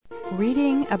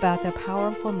Reading about the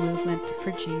powerful movement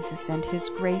for Jesus and his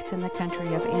grace in the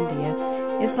country of India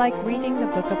is like reading the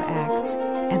book of Acts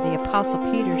and the Apostle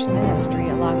Peter's ministry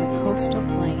along the coastal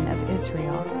plain of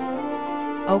Israel.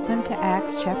 Open to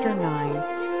Acts chapter 9,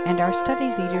 and our study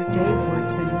leader Dave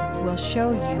Wurtson will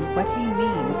show you what he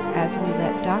means as we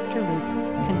let Dr.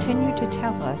 Luke continue to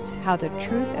tell us how the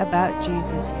truth about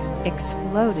Jesus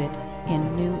exploded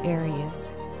in new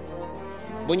areas.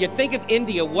 When you think of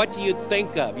India, what do you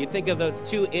think of? You think of those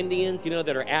two Indians,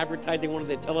 that are advertising one of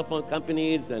the telephone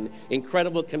companies and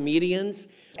incredible comedians.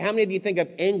 How many of you think of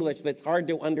English that's hard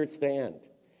to understand?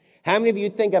 How many of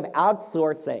you think of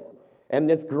outsourcing and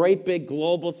this great big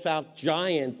global South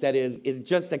giant that is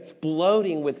just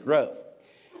exploding with growth?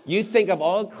 You think of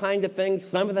all kinds of things.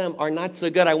 Some of them are not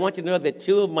so good. I want you to know that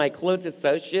two of my close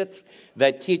associates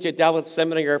that teach at Dallas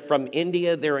Seminary are from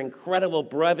India. They're incredible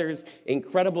brothers,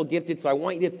 incredible gifted. So I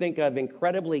want you to think of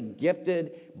incredibly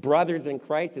gifted brothers in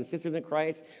Christ and sisters in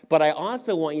Christ. But I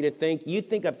also want you to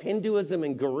think of Hinduism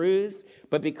and gurus.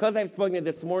 But because I've spoken to you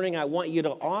this morning, I want you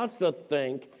to also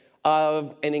think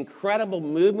of an incredible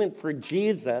movement for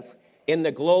Jesus in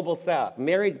the global South.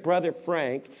 Mary's brother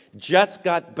Frank just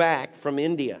got back from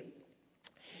India.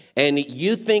 And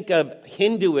you think of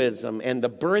Hinduism and the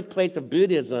birthplace of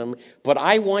Buddhism, but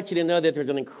I want you to know that there's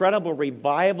an incredible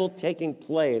revival taking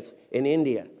place in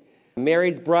India.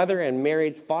 Mary's brother and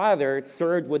Mary's father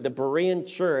served with the Berean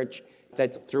church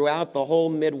that's throughout the whole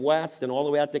Midwest and all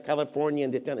the way out to California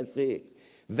and to Tennessee.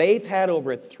 They've had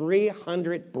over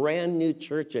 300 brand new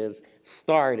churches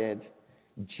started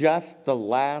just the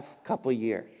last couple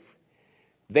years.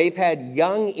 They've had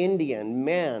young Indian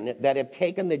men that have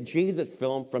taken the Jesus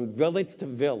film from village to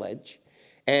village,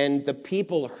 and the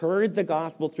people heard the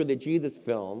gospel through the Jesus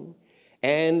film,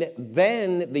 and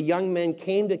then the young men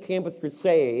came to Campus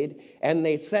Crusade, and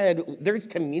they said, there's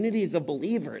communities of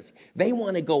believers. They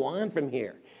want to go on from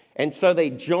here. And so they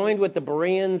joined with the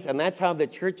Bereans, and that's how the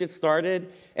churches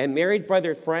started. And Mary's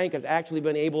brother Frank has actually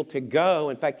been able to go.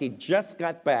 In fact, he just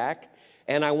got back.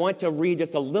 And I want to read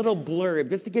just a little blurb,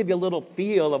 just to give you a little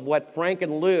feel of what Frank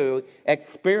and Lou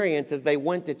experienced as they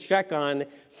went to check on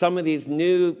some of these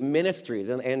new ministries.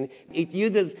 And it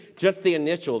uses just the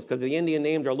initials, because the Indian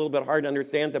names are a little bit hard to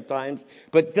understand sometimes.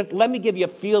 But just let me give you a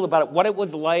feel about what it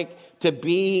was like to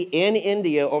be in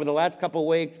India over the last couple of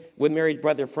weeks with Mary's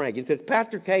brother Frank. It says,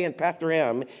 Pastor K and Pastor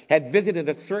M had visited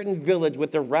a certain village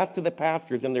with the rest of the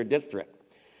pastors in their district.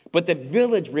 But the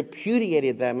village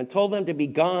repudiated them and told them to be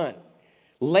gone.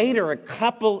 Later, a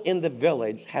couple in the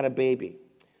village had a baby.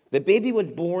 The baby was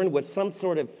born with some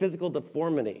sort of physical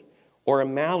deformity or a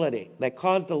malady that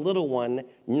caused the little one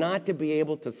not to be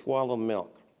able to swallow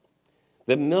milk.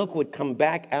 The milk would come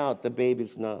back out the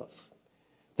baby's nose.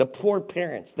 The poor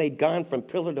parents, they'd gone from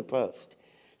pillar to post,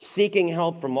 seeking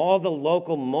help from all the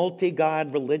local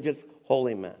multi-god religious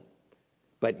holy men.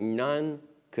 But none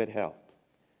could help.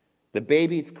 The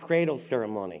baby's cradle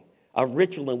ceremony, a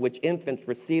ritual in which infants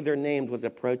receive their names, was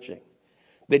approaching.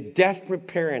 The desperate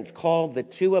parents called the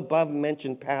two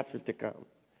above-mentioned pastors to come.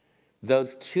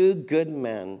 Those two good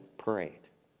men prayed.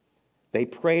 They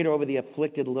prayed over the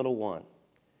afflicted little one.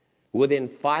 Within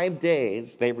 5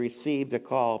 days, they received a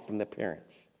call from the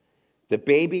parents. The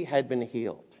baby had been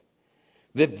healed.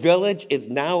 The village is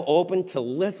now open to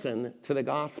listen to the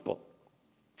gospel.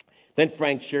 Then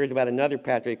Frank shares about another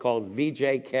pastor he calls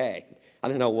VJK. I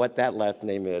don't know what that last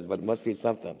name is, but it must be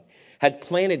something. Had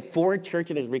planted 4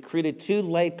 churches and has recruited 2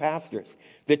 lay pastors.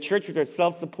 The churches are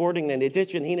self-supporting, and in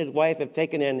addition, he and his wife have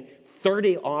taken in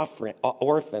 30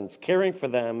 orphans, caring for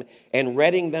them and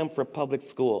readying them for public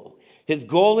school. His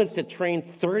goal is to train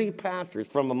 30 pastors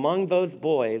from among those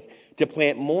boys to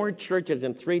plant more churches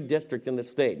in 3 districts in the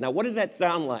state. Now, what does that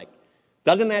sound like?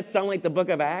 Doesn't that sound like the book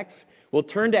of Acts? We'll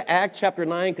turn to Acts chapter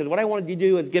 9, because what I wanted to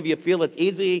do is give you a feel. It's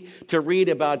easy to read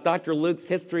about Dr. Luke's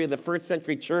history of the first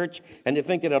century church and to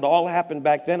think that it all happened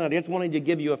back then. I just wanted to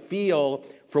give you a feel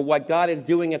for what God is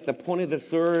doing at the point of the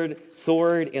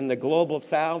sword in the global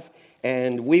South.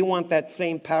 And we want that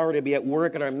same power to be at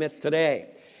work in our midst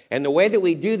today. And the way that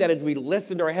we do that is we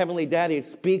listen to our Heavenly Daddy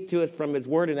speak to us from His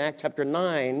Word in Acts chapter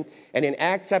 9. And in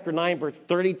Acts chapter 9, verse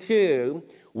 32,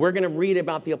 we're going to read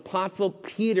about the Apostle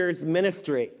Peter's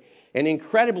ministry. And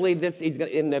incredibly,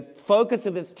 in the focus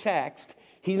of this text,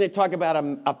 he's going to talk about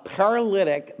a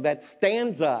paralytic that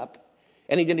stands up,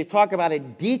 and he's going to talk about a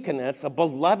deaconess, a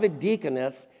beloved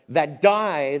deaconess, that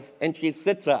dies, and she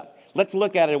sits up. Let's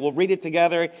look at it. We'll read it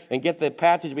together and get the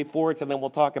passage before us, and then we'll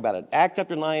talk about it. Acts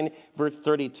chapter 9, verse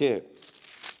 32.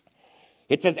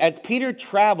 It says, as Peter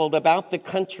traveled about the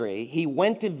country, he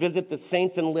went to visit the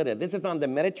saints in Lydda. This is on the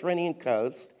Mediterranean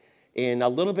coast. in a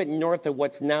little bit north of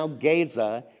what's now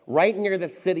Gaza, right near the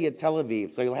city of Tel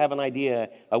Aviv. So you'll have an idea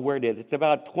of where it is. It's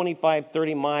about 25,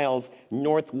 30 miles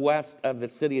northwest of the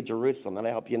city of Jerusalem.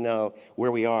 That'll help you know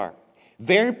where we are.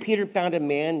 There, Peter found a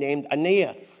man named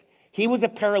Aeneas. He was a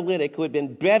paralytic who had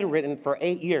been bedridden for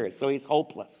 8 years, so he's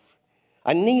hopeless.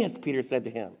 Aeneas, Peter said to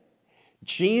him,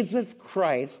 Jesus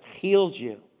Christ heals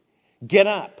you. Get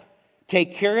up.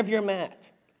 Take care of your mat.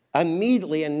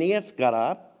 Immediately, Aeneas got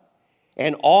up,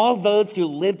 and all those who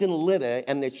lived in Lydda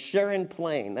and the Sharon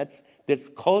plain, that's this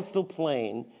coastal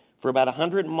plain for about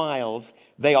 100 miles,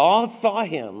 they all saw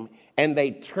him, and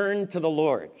they turned to the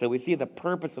Lord. So we see the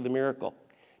purpose of the miracle.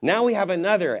 Now we have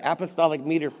another apostolic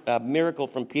miracle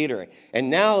from Peter. And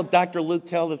now Dr. Luke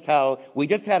tells us how we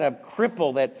just had a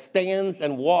cripple that stands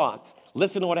and walks.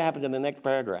 Listen to what happens in the next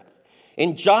paragraph.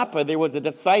 In Joppa, there was a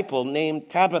disciple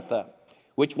named Tabitha,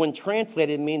 which when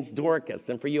translated means Dorcas.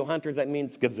 And for you hunters, that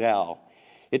means gazelle.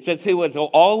 It says, who was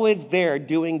always there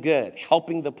doing good,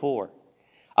 helping the poor.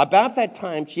 About that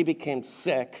time, she became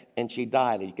sick and she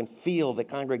died. And you can feel the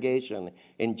congregation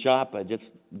in Joppa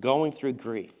just going through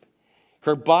grief.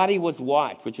 Her body was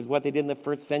washed, which is what they did in the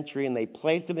first century, and they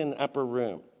placed it in an upper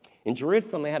room. In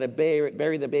Jerusalem, they had to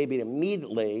bury the baby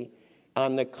immediately.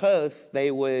 On the coast,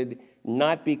 they would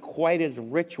not be quite as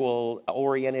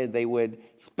ritual-oriented. They would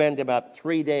spend about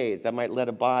 3 days. That might let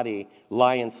a body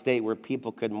lie in state where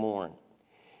people could mourn.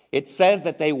 It says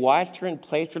that they washed her and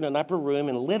placed her in an upper room,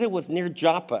 and Lydda was near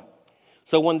Joppa.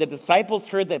 So when the disciples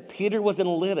heard that Peter was in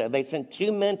Lydda, they sent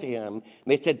 2 men to him. And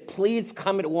they said, please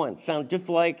come at once. Sounds just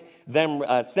like them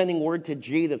sending word to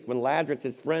Jesus when Lazarus,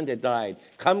 his friend, had died.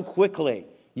 Come quickly.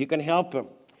 You can help him.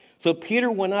 So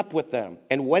Peter went up with them.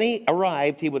 And when he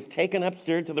arrived, he was taken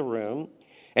upstairs to the room.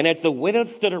 And as the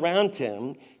widows stood around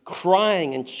him,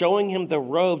 crying and showing him the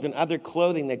robes and other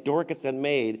clothing that Dorcas had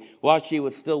made while she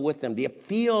was still with them. Do you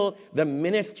feel the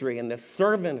ministry and the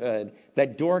servanthood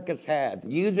that Dorcas had,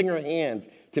 using her hands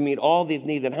to meet all these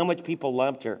needs and how much people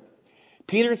loved her?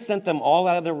 Peter sent them all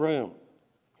out of the room,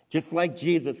 just like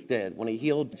Jesus did when he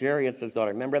healed Jairus'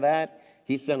 daughter. Remember that?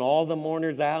 He sent all the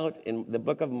mourners out in the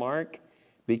book of Mark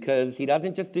because he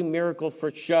doesn't just do miracles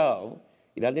for show.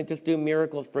 He doesn't just do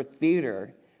miracles for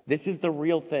theater. This is the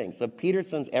real thing. So Peter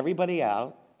sends everybody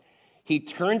out. He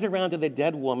turns around to the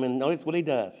dead woman. Notice what he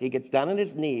does. He gets down on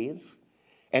his knees,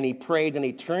 and he prayed, and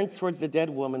he turns towards the dead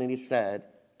woman, and he said,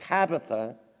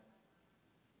 Tabitha,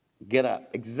 get up.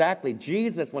 Exactly.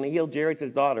 Jesus, when he healed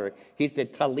Jairus' daughter, he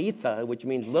said, Talitha, which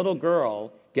means little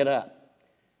girl, get up.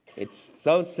 It's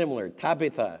so similar.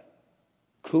 Tabitha,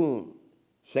 kum.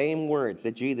 Same words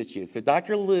that Jesus used. So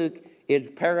Dr. Luke is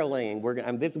paralleling.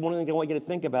 This is one of the things I want you to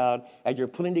think about as you're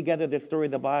putting together this story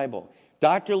of the Bible.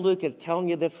 Dr. Luke is telling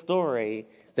you this story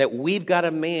that we've got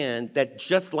a man that's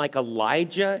just like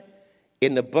Elijah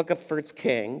in the book of 1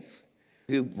 Kings,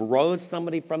 who rose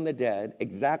somebody from the dead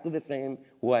exactly the same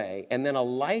way. And then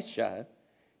Elisha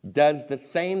does the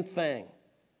same thing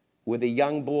with a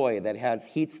young boy that has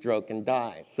heat stroke and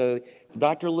dies. So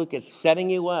Dr. Luke is setting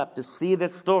you up to see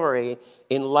this story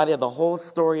in light of the whole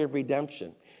story of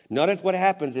redemption. Notice what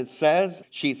happens. It says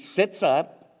she sits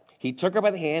up. He took her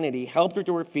by the hand and he helped her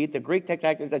to her feet. The Greek text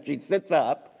actually says she sits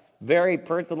up. Very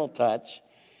personal touch.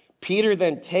 Peter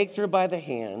then takes her by the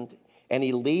hand and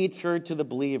he leads her to the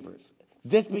believers.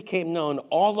 This became known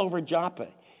all over Joppa.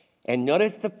 And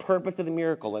notice the purpose of the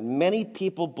miracle. And many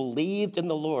people believed in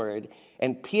the Lord.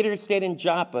 And Peter stayed in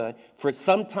Joppa for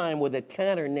some time with a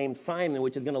tanner named Simon,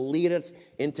 which is going to lead us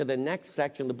into the next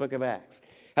section of the book of Acts.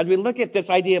 As we look at this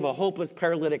idea of a hopeless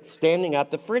paralytic standing up,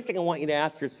 the first thing I want you to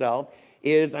ask yourself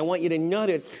is I want you to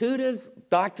notice, who does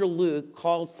Dr. Luke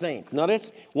call saints?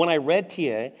 Notice when I read to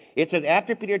you, it says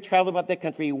after Peter traveled about that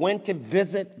country, he went to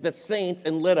visit the saints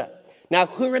in Lydda. Now,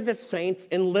 who are the saints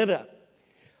in Lydda?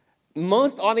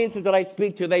 Most audiences that I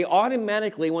speak to, they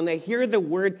automatically, when they hear the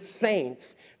word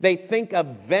saints, they think of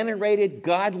venerated,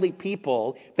 godly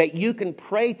people that you can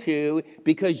pray to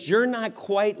because you're not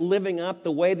quite living up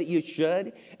the way that you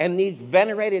should. And these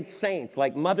venerated saints,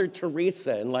 like Mother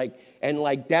Teresa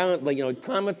and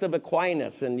Thomas of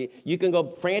Aquinas, and you can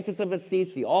go Francis of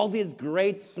Assisi, all these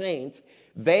great saints,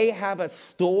 they have a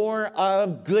store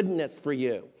of goodness for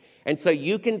you. And so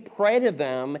you can pray to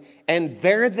them, and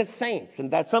they're the saints.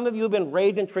 And that some of you have been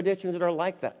raised in traditions that are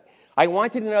like that. I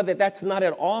want you to know that that's not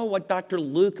at all what Dr.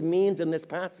 Luke means in this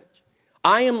passage.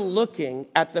 I am looking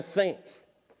at the saints.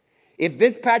 If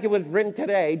this passage was written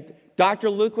today,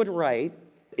 Dr. Luke would write,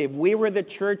 if we were the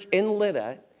church in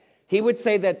Lydda, he would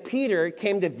say that Peter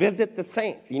came to visit the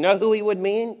saints. You know who he would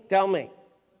mean? Tell me.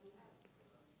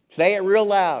 Say it real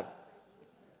loud.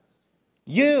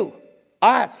 You.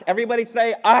 Us. Everybody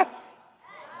say us.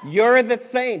 You're the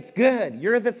saints. Good.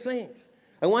 You're the saints.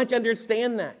 I want you to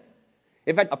understand that.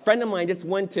 In fact, a friend of mine just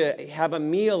went to have a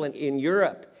meal in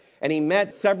Europe, and he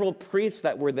met several priests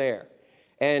that were there.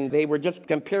 And they were just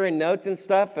comparing notes and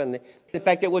stuff. And in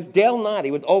fact, it was Dale Knott.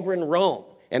 He was over in Rome.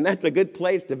 And that's a good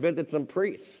place to visit some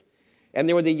priests. And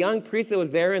there was a young priest that was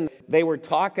there, and they were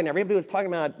talking. Everybody was talking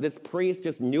about this priest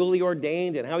just newly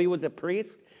ordained and how he was a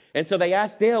priest. And so they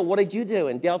asked Dale, what did you do?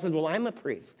 And Dale said, well, I'm a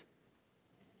priest.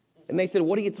 And they said,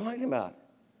 what are you talking about?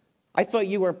 I thought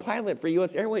you were a pilot for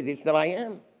U.S. Airways. He said, I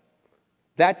am.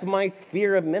 That's my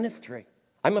sphere of ministry.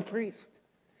 I'm a priest.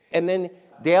 And then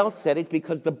Dale said it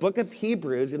because the book of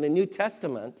Hebrews in the New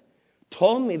Testament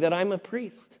told me that I'm a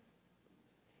priest.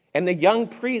 And the young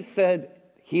priest said,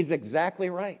 he's exactly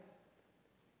right.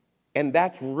 And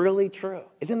that's really true.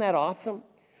 Isn't that awesome?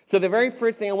 So the very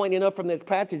first thing I want you to know from this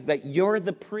passage is that you're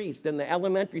the priest in the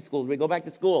elementary schools. We go back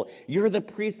to school. You're the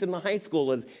priest in the high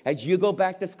school as you go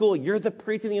back to school. You're the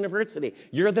priest in the university.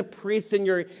 You're the priest in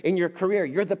your career.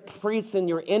 You're the priest in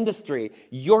your industry.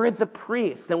 You're the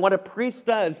priest. And what a priest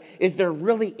does is they're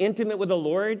really intimate with the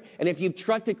Lord. And if you've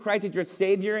trusted Christ as your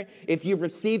Savior, if you've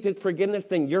received His forgiveness,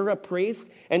 then you're a priest.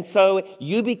 And so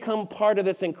you become part of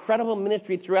this incredible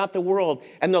ministry throughout the world.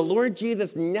 And the Lord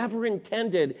Jesus never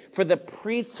intended for the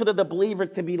priest of the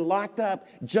believers to be locked up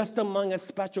just among a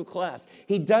special class.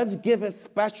 He does give us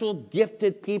special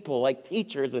gifted people like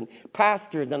teachers and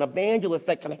pastors and evangelists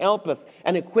that can help us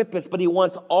and equip us, but He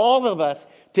wants all of us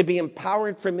to be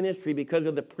empowered for ministry because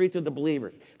of the priest of the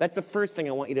believers. That's the first thing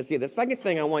I want you to see. The second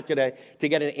thing I want you to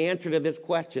get an answer to this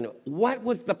question. What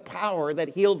was the power that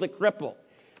healed the cripple?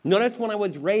 Notice when I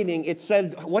was reading, it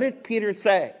says, what did Peter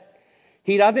say?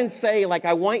 He doesn't say, like,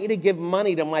 I want you to give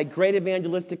money to my great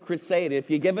evangelistic crusade. If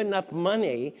you give enough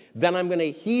money, then I'm going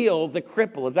to heal the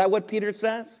cripple. Is that what Peter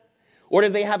says? Or do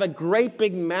they have a great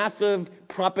big massive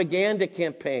propaganda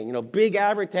campaign, big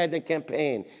advertising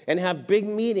campaign, and have big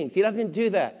meetings? He doesn't do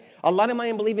that. A lot of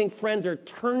my unbelieving friends are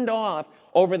turned off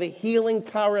over the healing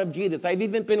power of Jesus. I've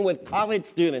even been with college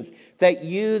students that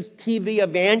use TV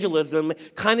evangelism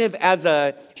kind of as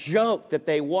a joke that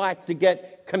they watch to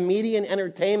get comedian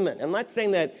entertainment. I'm not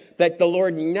saying that the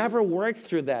Lord never works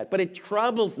through that, but it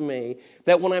troubles me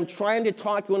that when I'm trying to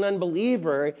talk to an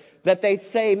unbeliever, that they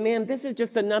say, man, this is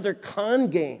just another con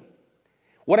game.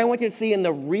 What I want you to see in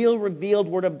the real revealed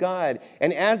Word of God,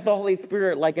 and as the Holy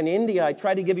Spirit, like in India, I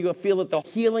try to give you a feel that the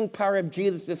healing power of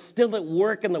Jesus is still at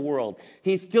work in the world.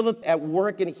 He's still at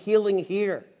work in healing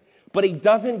here. But He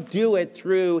doesn't do it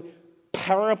through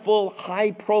powerful,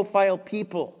 high-profile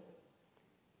people.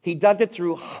 He does it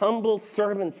through humble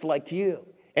servants like you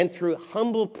and through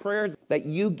humble prayers that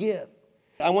you give.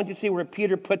 I want you to see where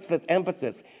Peter puts this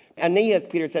emphasis. Aeneas,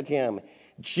 Peter said to him,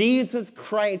 Jesus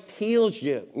Christ heals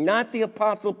you. Not the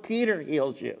Apostle Peter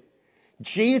heals you.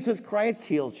 Jesus Christ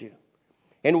heals you.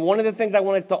 And one of the things I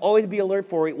want us to always be alert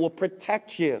for, it will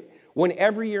protect you.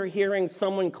 Whenever you're hearing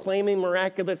someone claiming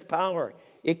miraculous power,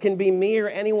 it can be me or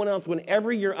anyone else.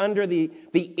 Whenever you're under the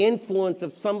influence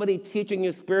of somebody teaching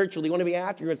you spiritually, you want to be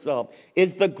asking yourself,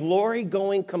 is the glory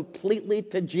going completely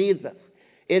to Jesus?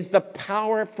 Is the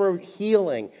power for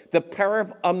healing, the power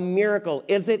of a miracle,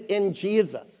 is it in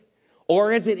Jesus?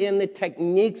 Or is it in the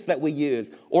techniques that we use?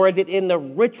 Or is it in the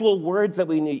ritual words that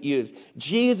we use?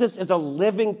 Jesus is a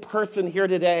living person here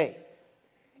today.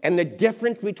 And the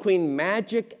difference between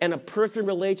magic and a personal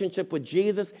relationship with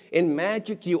Jesus, in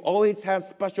magic you always have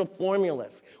special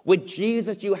formulas. With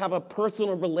Jesus you have a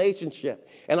personal relationship.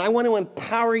 And I want to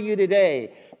empower you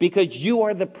today because you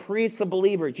are the priest of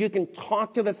believers. You can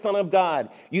talk to the Son of God.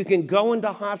 You can go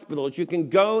into hospitals. You can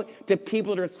go to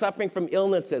people that are suffering from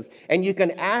illnesses. And you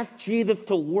can ask Jesus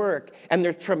to work. And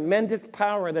there's tremendous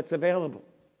power that's available.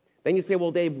 Then you say, well,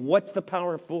 Dave, what's the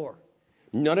power for?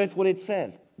 Notice what it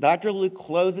says. Dr. Luke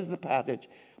closes the passage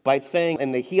by saying,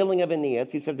 in the healing of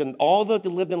Aeneas, he says, and all those who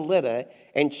lived in Lydda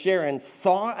and Sharon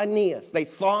saw Aeneas. They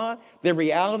saw the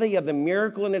reality of the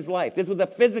miracle in his life. This was a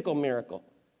physical miracle.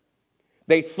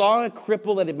 They saw a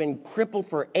cripple that had been crippled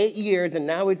for 8 years and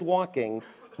now he's walking.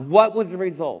 What was the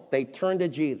result? They turned to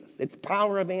Jesus. It's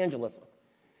power evangelism.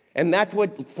 And that's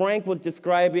what Frank was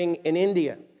describing in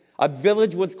India. A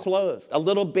village was closed. A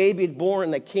little baby is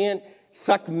born that can't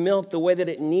suck milk the way that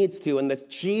it needs to. And this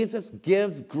Jesus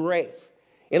gives grace.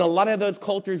 In a lot of those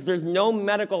cultures, there's no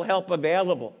medical help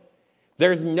available.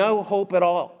 There's no hope at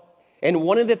all. And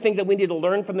one of the things that we need to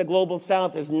learn from the global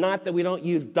south is not that we don't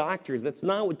use doctors. It's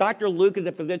not. Dr. Luke is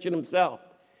a physician himself.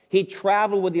 He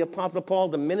traveled with the Apostle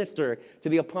Paul to minister to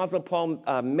the Apostle Paul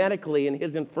medically in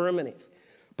his infirmities.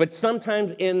 But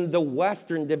sometimes in the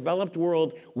Western developed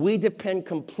world, we depend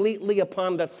completely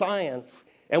upon the science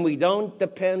and we don't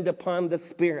depend upon the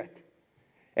Spirit.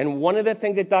 And one of the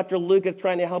things that Dr. Luke is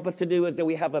trying to help us to do is that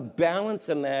we have a balance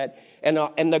in that.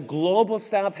 And the global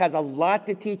South has a lot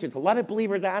to teach us. A lot of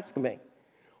believers ask me,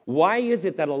 why is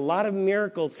it that a lot of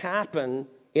miracles happen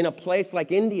in a place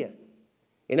like India,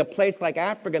 in a place like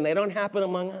Africa, and they don't happen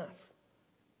among us?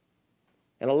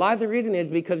 And a lot of the reason is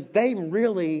because they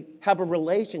really have a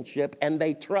relationship and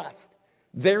they trust.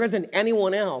 There isn't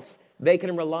anyone else they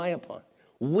can rely upon.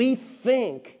 We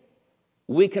think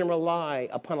we can rely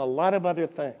upon a lot of other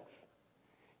things.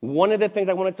 One of the things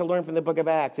I want us to learn from the book of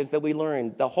Acts is that we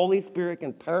learn the Holy Spirit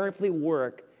can powerfully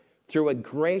work through a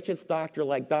gracious doctor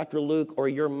like Dr. Luke or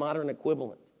your modern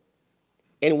equivalent.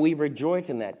 And we rejoice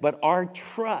in that. But our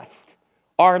trust,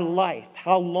 our life,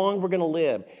 how long we're going to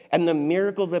live, and the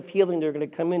miracles of healing that are going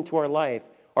to come into our life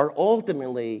are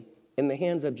ultimately in the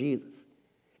hands of Jesus.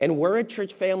 And we're a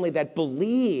church family that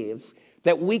believes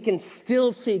that we can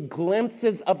still see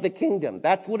glimpses of the kingdom.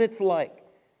 That's what it's like.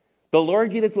 The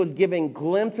Lord Jesus was giving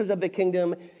glimpses of the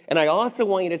kingdom, and I also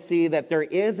want you to see that there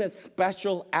is a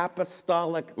special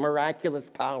apostolic miraculous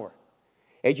power.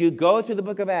 As you go through the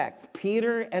book of Acts,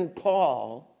 Peter and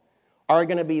Paul are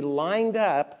going to be lined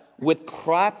up with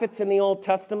prophets in the Old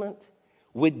Testament,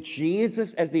 with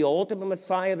Jesus as the ultimate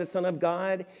Messiah, the Son of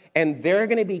God, and they're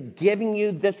going to be giving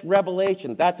you this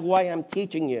revelation. That's why I'm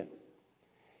teaching you.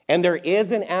 And there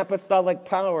is an apostolic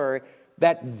power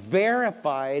that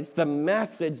verifies the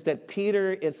message that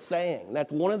Peter is saying.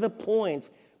 That's one of the points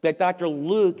that Dr.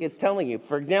 Luke is telling you.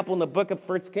 For example, in the book of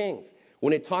 1 Kings,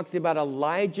 when it talks about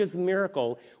Elijah's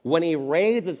miracle, when he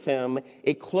raises him,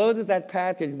 it closes that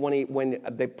passage when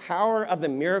the power of the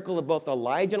miracle of both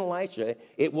Elijah and Elisha,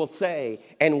 it will say,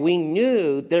 and we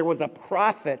knew there was a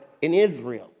prophet in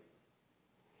Israel.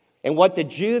 And what the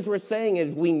Jews were saying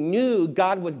is we knew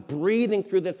God was breathing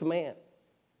through this man.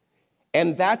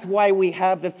 And that's why we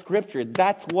have the scripture.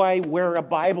 That's why we're a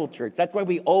Bible church. That's why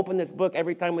we open this book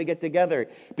every time we get together.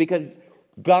 Because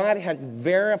God has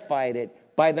verified it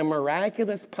by the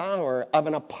miraculous power of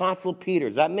an apostle Peter.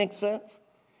 Does that make sense?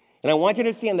 And I want you to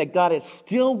understand that God is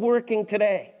still working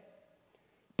today.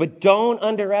 But don't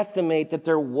underestimate that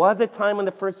there was a time in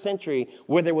the first century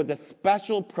where there was a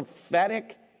special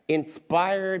prophetic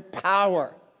inspired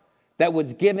power that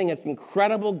was giving us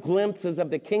incredible glimpses of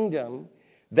the kingdom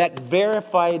that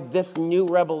verified this new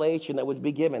revelation that was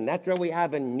be given. That's why we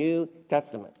have a New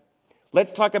Testament.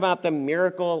 Let's talk about the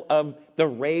miracle of the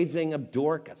raising of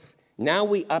Dorcas. Now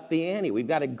we up the ante. We've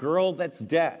got a girl that's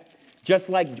dead, just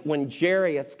like when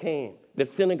Jairus came, the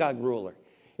synagogue ruler.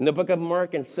 In the book of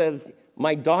Mark, it says,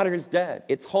 my daughter's dead.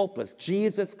 It's hopeless.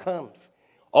 Jesus comes.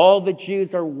 All the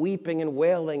Jews are weeping and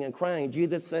wailing and crying.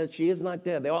 Jesus says, she is not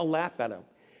dead. They all laugh at him.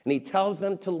 And he tells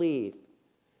them to leave.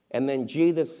 And then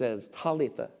Jesus says,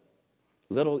 Talitha,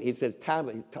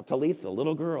 Talitha,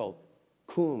 little girl,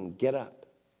 cum, get up.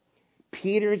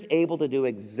 Peter's able to do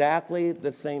exactly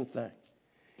the same thing.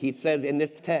 He says in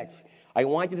this text, I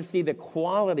want you to see the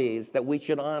qualities that we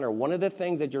should honor. One of the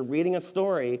things that you're reading a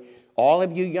story, all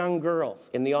of you young girls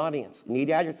in the audience need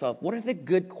to ask yourself, what are the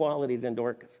good qualities in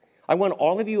Dorcas? I want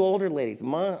all of you older ladies,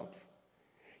 moms.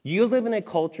 You live in a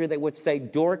culture that would say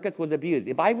Dorcas was abused.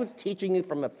 If I was teaching you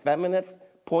from a feminist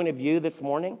point of view this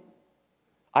morning,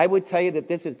 I would tell you that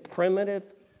this is primitive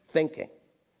thinking.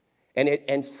 And it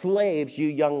enslaves you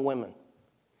young women.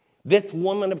 This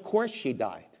woman, of course, she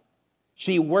died.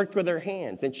 She worked with her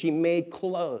hands and she made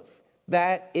clothes.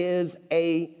 That is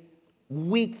a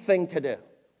weak thing to do.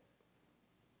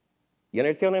 You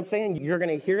understand what I'm saying? You're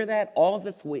going to hear that all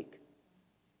this week.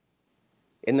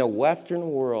 In the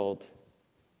Western world,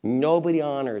 nobody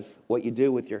honors what you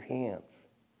do with your hands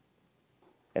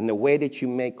and the way that you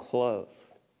make clothes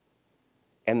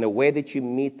and the way that you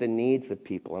meet the needs of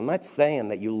people. I'm not saying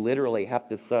that you literally have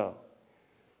to sew.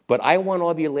 But I want all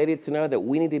of you ladies to know that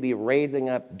we need to be raising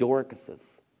up Dorcases.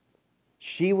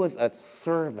 She was a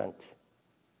servant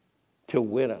to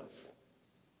widows.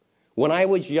 When I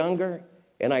was younger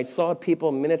and I saw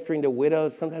people ministering to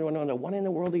widows, sometimes I wonder, what in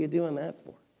the world are you doing that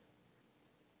for?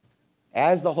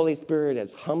 As the Holy Spirit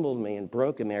has humbled me and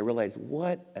broken me, I realized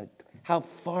how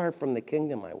far from the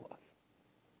kingdom I was.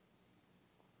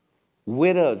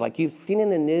 Widows, like you've seen in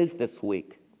the news this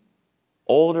week,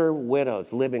 older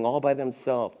widows living all by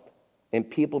themselves and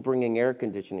people bringing air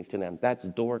conditioning to them. That's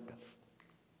Dorcas.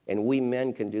 And we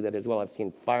men can do that as well. I've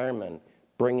seen firemen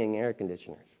bringing air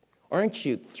conditioners. Aren't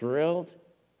you thrilled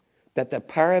that the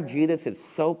power of Jesus is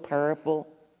so powerful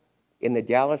in the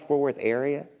Dallas-Fort Worth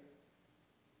area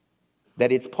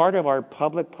that it's part of our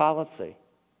public policy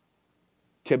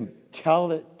to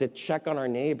check on our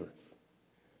neighbors?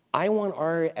 I want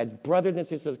as brothers and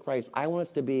sisters of Christ, I want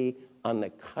us to be on the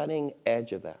cutting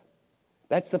edge of that.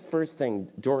 That's the first thing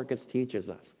Dorcas teaches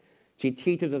us. She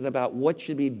teaches us about what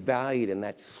should be valued in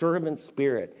that servant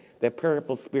spirit, that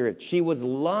prayerful spirit. She was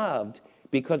loved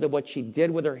because of what she did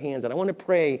with her hands. And I want to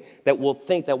pray that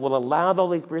we'll allow the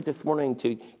Holy Spirit this morning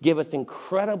to give us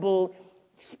incredible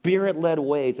Spirit-led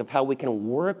ways of how we can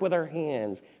work with our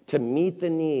hands to meet the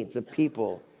needs of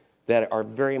people that are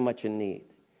very much in need.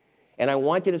 And I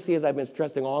want you to see, as I've been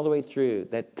stressing all the way through,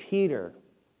 that Peter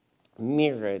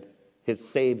mirrored his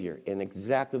Savior in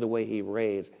exactly the way he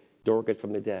raised Dorcas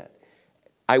from the dead.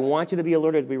 I want you to be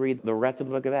alert as we read the rest of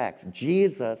the book of Acts.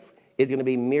 Jesus is going to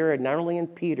be mirrored not only in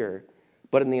Peter,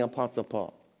 but in the Apostle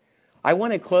Paul. I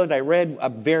want to close. I read a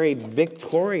very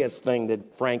victorious thing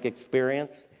that Frank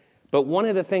experienced. But one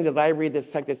of the things as I read this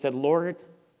text, I said, Lord,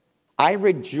 I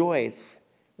rejoice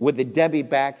with the Debbie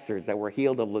Baxters that were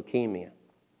healed of leukemia.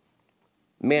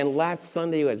 Man, last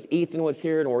Sunday as Ethan was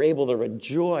here and we're able to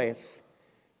rejoice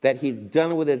that he's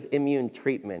done with his immune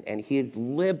treatment and he's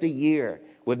lived a year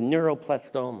with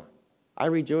neuroblastoma. I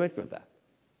rejoice with that.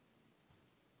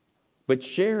 But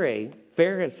Sherry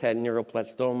Ferris had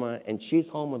neuroblastoma and she's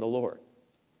home with the Lord.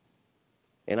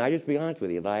 And I just be honest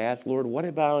with you, I asked, Lord, what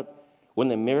about when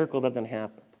the miracle doesn't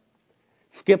happen?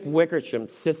 Skip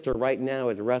Wickersham's sister right now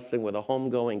is wrestling with a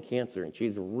homegoing cancer, and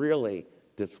she's really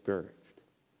discouraged.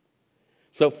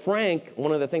 So Frank,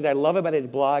 one of the things I love about his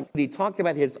blog, he talked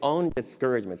about his own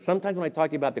discouragement. Sometimes when I talk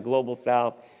to you about the global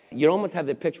South, you almost have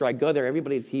the picture, I go there,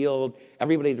 everybody's healed,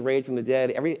 everybody's raised from the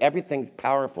dead, everything's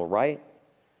powerful, right?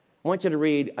 I want you to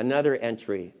read another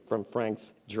entry from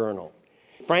Frank's journal.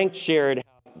 Frank shared,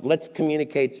 let's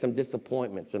communicate some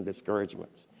disappointments and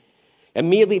discouragements.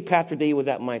 Immediately, Pastor D was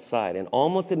at my side, and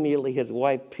almost immediately his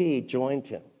wife, P, joined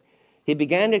him. He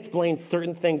began to explain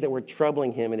certain things that were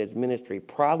troubling him in his ministry,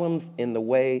 problems in the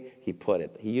way he put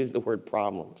it. He used the word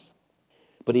problems.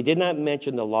 But he did not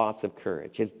mention the loss of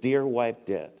courage. His dear wife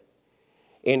did.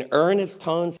 In earnest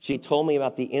tones, she told me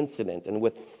about the incident, and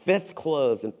with fists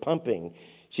closed and pumping,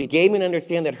 she gave me to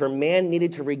understand that her man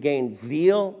needed to regain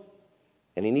zeal,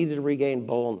 and he needed to regain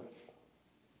boldness.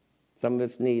 Some of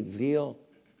us need zeal,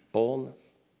 boldness.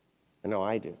 I know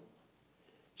I do.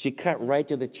 She cut right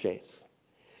to the chase.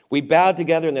 We bowed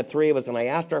together, and the three of us, and I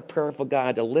asked our prayerful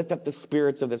God to lift up the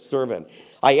spirits of the servant.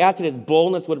 I asked that his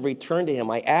boldness would return to him.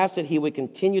 I asked that he would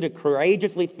continue to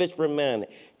courageously fish for men,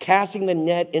 casting the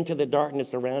net into the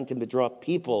darkness around him to draw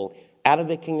people out of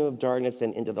the kingdom of darkness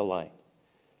and into the light.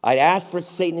 I asked for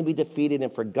Satan to be defeated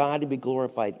and for God to be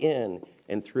glorified in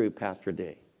and through Pastor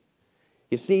D.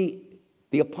 You see,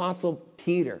 the Apostle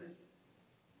Peter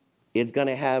is going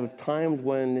to have times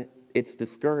when it's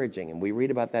discouraging, and we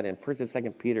read about that in 1st and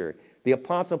 2nd Peter. The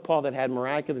Apostle Paul that had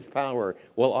miraculous power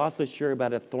will also share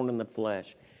about a thorn in the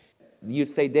flesh. You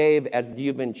say, Dave, as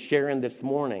you've been sharing this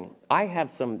morning, I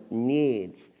have some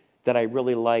needs that I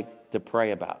really like to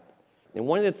pray about. And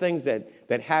one of the things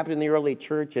that happened in the early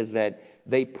church is that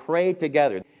they prayed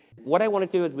together. What I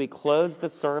want to do is we close the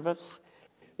service.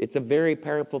 It's a very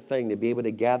powerful thing to be able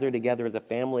to gather together as a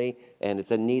family, and it's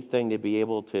a neat thing to be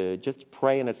able to just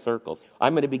pray in a circle.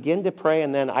 I'm going to begin to pray,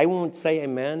 and then I won't say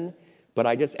amen, but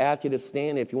I just ask you to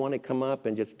stand. If you want to come up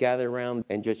and just gather around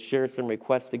and just share some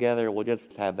requests together, we'll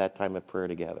just have that time of prayer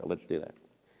together. Let's do that.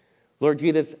 Lord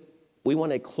Jesus, we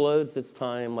want to close this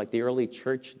time like the early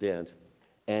church did,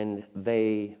 and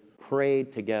they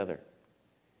prayed together.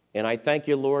 And I thank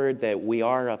you, Lord, that we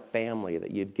are a family, that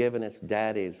you've given us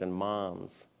daddies and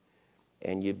moms,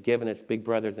 and you've given us big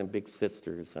brothers and big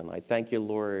sisters. And I thank you,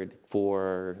 Lord,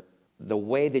 for the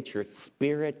way that your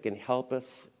Spirit can help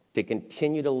us to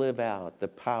continue to live out the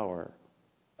power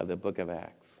of the book of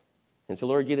Acts. And so,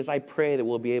 Lord Jesus, I pray that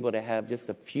we'll be able to have just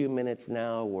a few minutes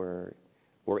now where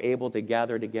we're able to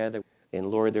gather together. And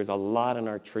Lord, there's a lot in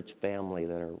our church family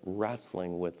that are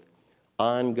wrestling with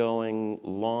ongoing,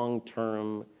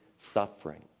 long-term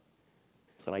suffering.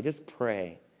 So I just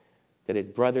pray that as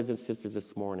brothers and sisters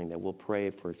this morning, that we'll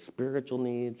pray for spiritual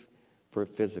needs, for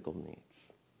physical needs.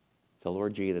 So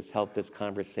Lord Jesus, help this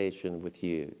conversation with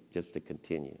you just to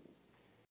continue.